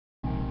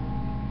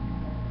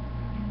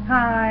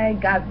Hi,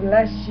 God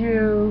bless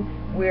you.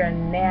 We're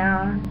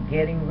now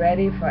getting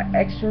ready for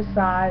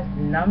exercise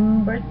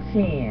number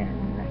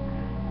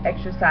 10.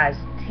 Exercise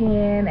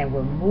 10, and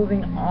we're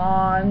moving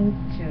on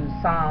to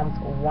Psalms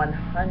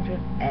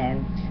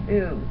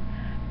 102.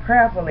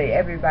 Prayerfully,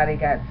 everybody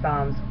got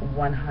Psalms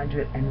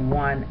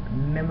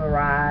 101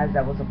 memorized.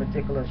 That was a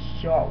particular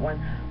short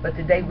one. But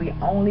today we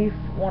only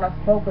want to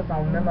focus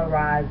on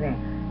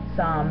memorizing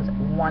Psalms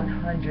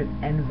 100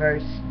 and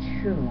verse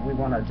 2. We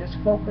want to just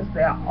focus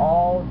there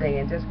all day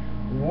and just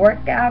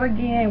work out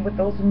again with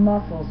those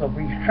muscles of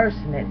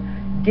rehearsing it,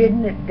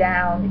 getting it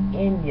down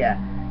in you,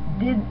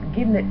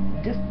 getting it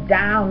just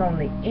down on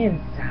the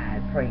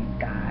inside. Praise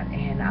God.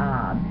 And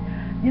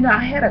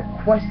I had a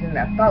question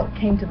that thought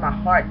came to my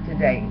heart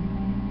today,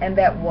 and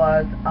that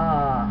was,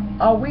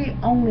 are we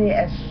only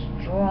as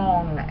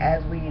strong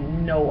as we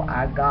know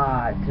our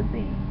God to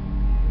be?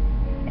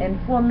 And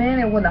for a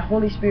minute, when the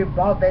Holy Spirit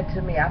brought that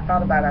to me, I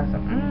thought about it. I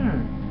said,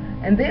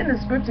 And then the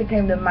scripture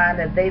came to mind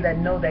that they that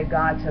know their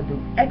God shall do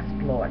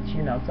exploits.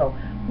 So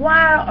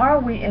why are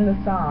we in the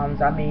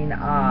Psalms? I mean,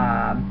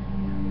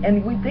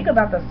 and we think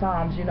about the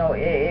Psalms,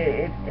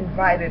 it's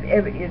invited,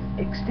 it's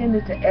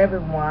extended to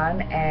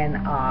everyone, and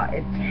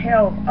it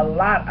tells a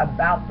lot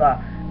about the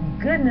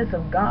goodness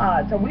of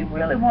God. So we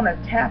really want to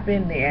tap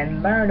in there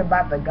and learn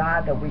about the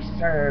God that we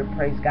serve,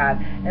 praise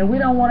God. And we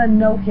don't want to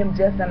know him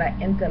just in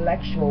an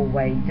intellectual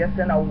way, just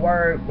in a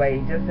word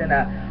way, just in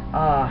a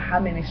how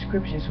many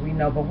scriptures we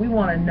know, but we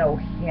want to know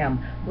him.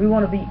 We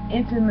want to be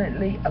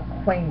intimately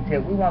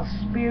acquainted. We want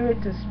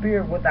spirit to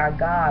spirit with our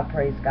God,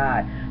 praise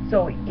God.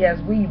 So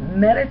as we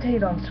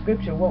meditate on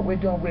scripture, what we're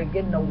doing, we're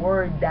getting the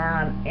word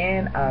down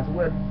in us.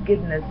 We're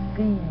getting the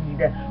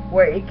seed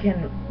where it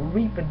can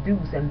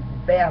reproduce and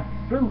bear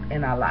fruit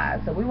in our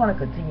lives. So we want to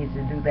continue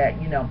to do that.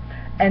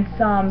 And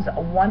Psalms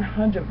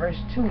 100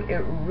 verse 2,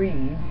 it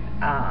reads,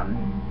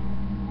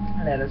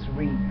 let us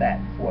read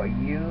that for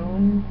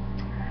you.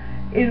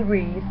 It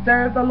reads,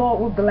 serve the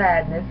Lord with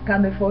gladness,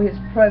 come before his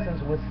presence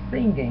with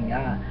singing.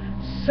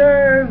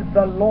 Serve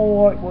the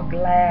Lord with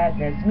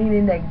gladness,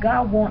 meaning that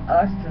God wants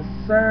us to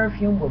serve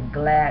him with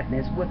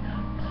gladness, with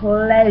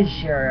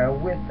pleasure,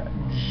 with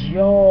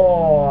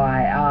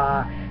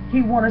joy.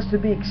 He wants us to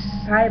be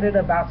excited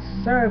about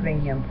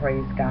serving him,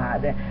 praise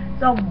God.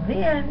 So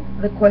then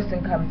the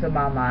question comes to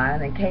my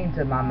mind, and came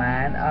to my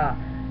mind,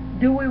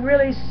 do we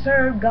really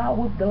serve God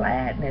with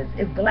gladness?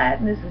 If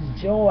gladness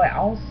is joy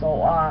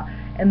also,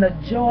 and the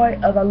joy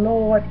of the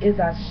Lord is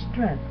our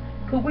strength,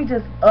 could we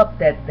just up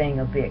that thing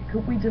a bit?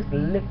 Could we just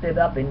lift it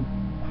up and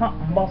pump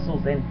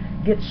muscles and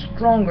get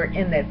stronger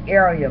in that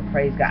area,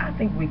 praise God? I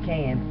think we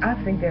can. I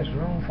think there's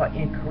room for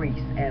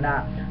increase, and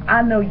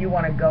I know you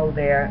want to go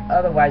there,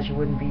 otherwise you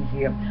wouldn't be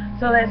here.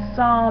 So that's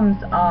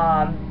Psalms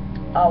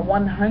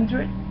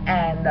 100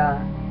 and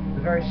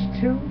verse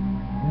 2.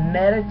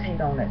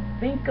 Meditate on it,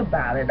 think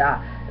about it,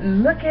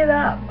 look it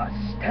up,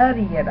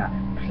 study it,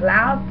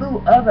 plow through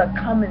other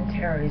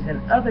commentaries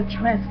and other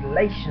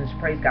translations,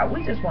 praise God.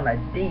 We just want to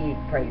dig,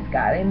 praise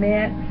God,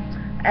 amen.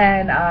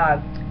 And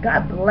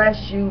God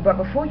bless you. But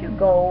before you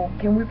go,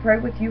 can we pray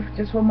with you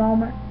just for a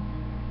moment?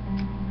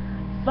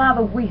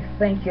 Father, we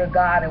thank you,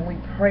 God, and we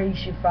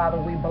praise you, Father.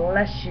 We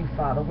bless you,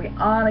 Father. We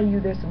honor you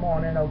this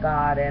morning, oh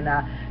God, and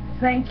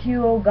thank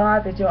you, oh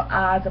God, that your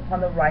eyes upon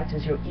the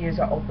righteous, your ears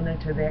are open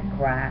to their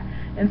cry.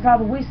 And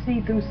Father, we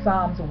see through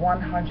Psalms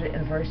 100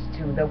 and verse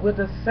 2 that we're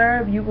to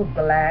serve you with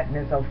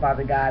gladness, oh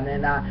Father God,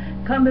 and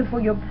come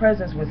before your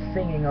presence with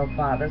singing, oh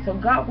Father. So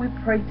God, we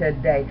pray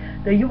today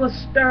that you will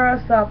stir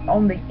us up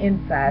on the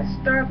inside.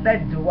 Stir up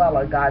that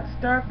dweller, God.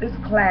 Stir up this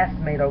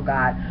classmate, oh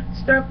God.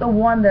 Stir up the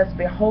one that's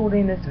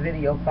beholding this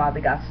video,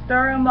 Father God.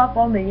 Stir him up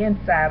on the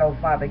inside, oh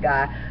Father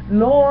God.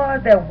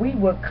 Lord, that we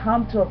will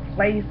come to a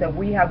place that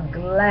we have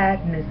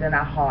gladness in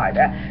our heart,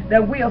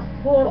 that we are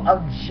full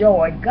of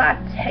joy. God,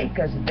 take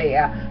us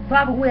there.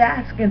 Father, we're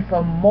asking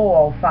for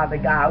more, oh Father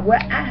God. We're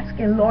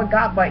asking, Lord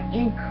God, for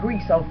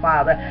increase, oh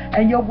Father.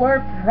 And your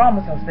word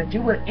promises that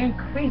you will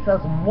increase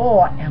us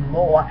more and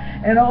more.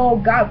 And oh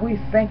God, we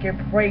thank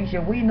and praise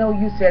you. We know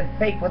you said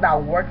faith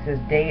without works is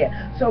dead.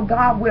 So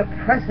God, we're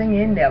pressing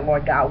in there,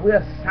 Lord God.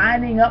 We're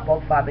signing up,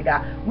 oh Father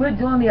God. We're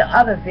doing the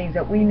other things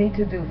that we need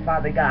to do,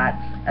 Father God.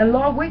 And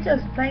Lord, we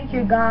just thank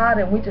you, God,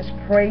 and we just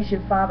praise you,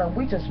 Father.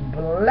 We just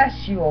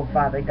bless you, oh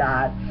Father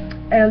God.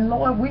 And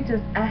Lord, we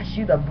just ask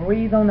you to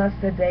breathe on us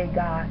today,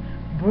 God.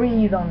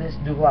 Breathe on this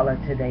dweller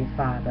today,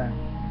 Father.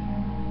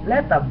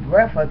 Let the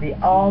breath of the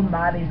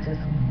Almighty just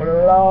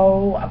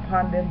blow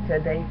upon them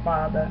today,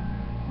 Father.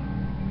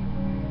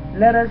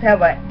 Let us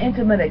have an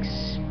intimate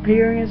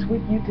experience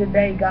with you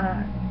today,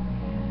 God.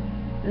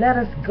 Let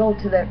us go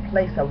to that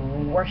place of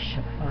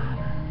worship,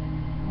 Father,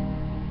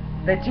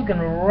 that you can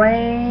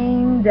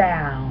rain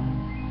down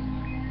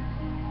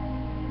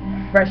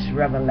fresh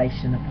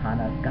revelation upon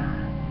us,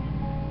 God.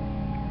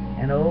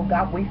 And oh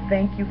God, we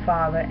thank you,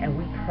 Father, and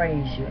we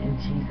praise you in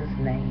Jesus'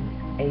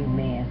 name.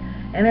 Amen.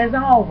 And as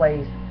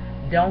always,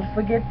 don't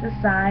forget to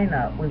sign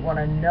up. We want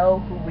to know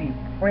who we're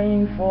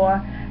praying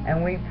for,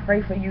 and we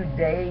pray for you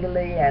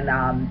daily. And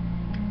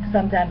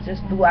sometimes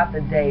just throughout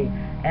the day.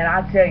 And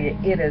I tell you,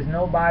 it is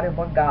nobody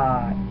but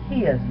God.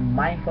 He is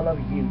mindful of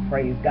you,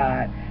 praise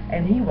God.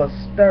 And He will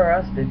stir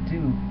us to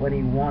do what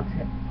He wants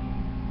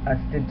us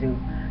to do.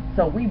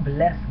 So we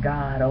bless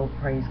God, oh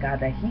praise God,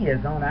 that He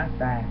is on our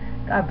side.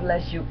 God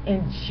bless you.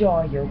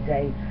 Enjoy your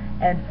day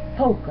and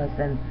focus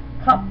and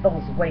pump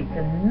those weights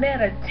and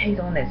meditate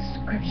on that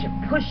scripture.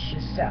 Push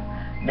yourself.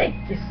 Make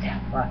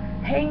yourself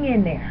hang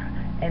in there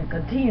and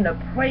continue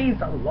to praise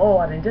the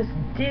Lord and just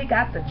dig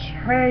out the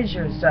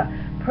treasures.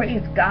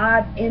 Praise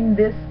God in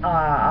this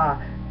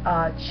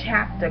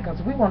chapter,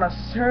 because we want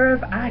to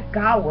serve our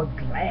God with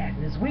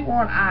gladness. We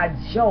want our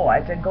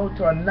joy to go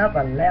to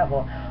another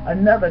level,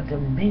 another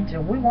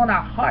dimension. We want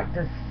our heart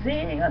to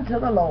sing unto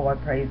the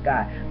Lord, praise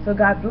God. So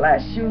God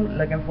bless you.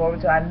 Looking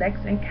forward to our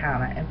next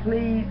encounter. And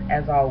please,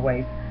 as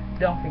always,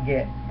 don't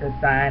forget to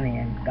sign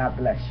in. God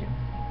bless you.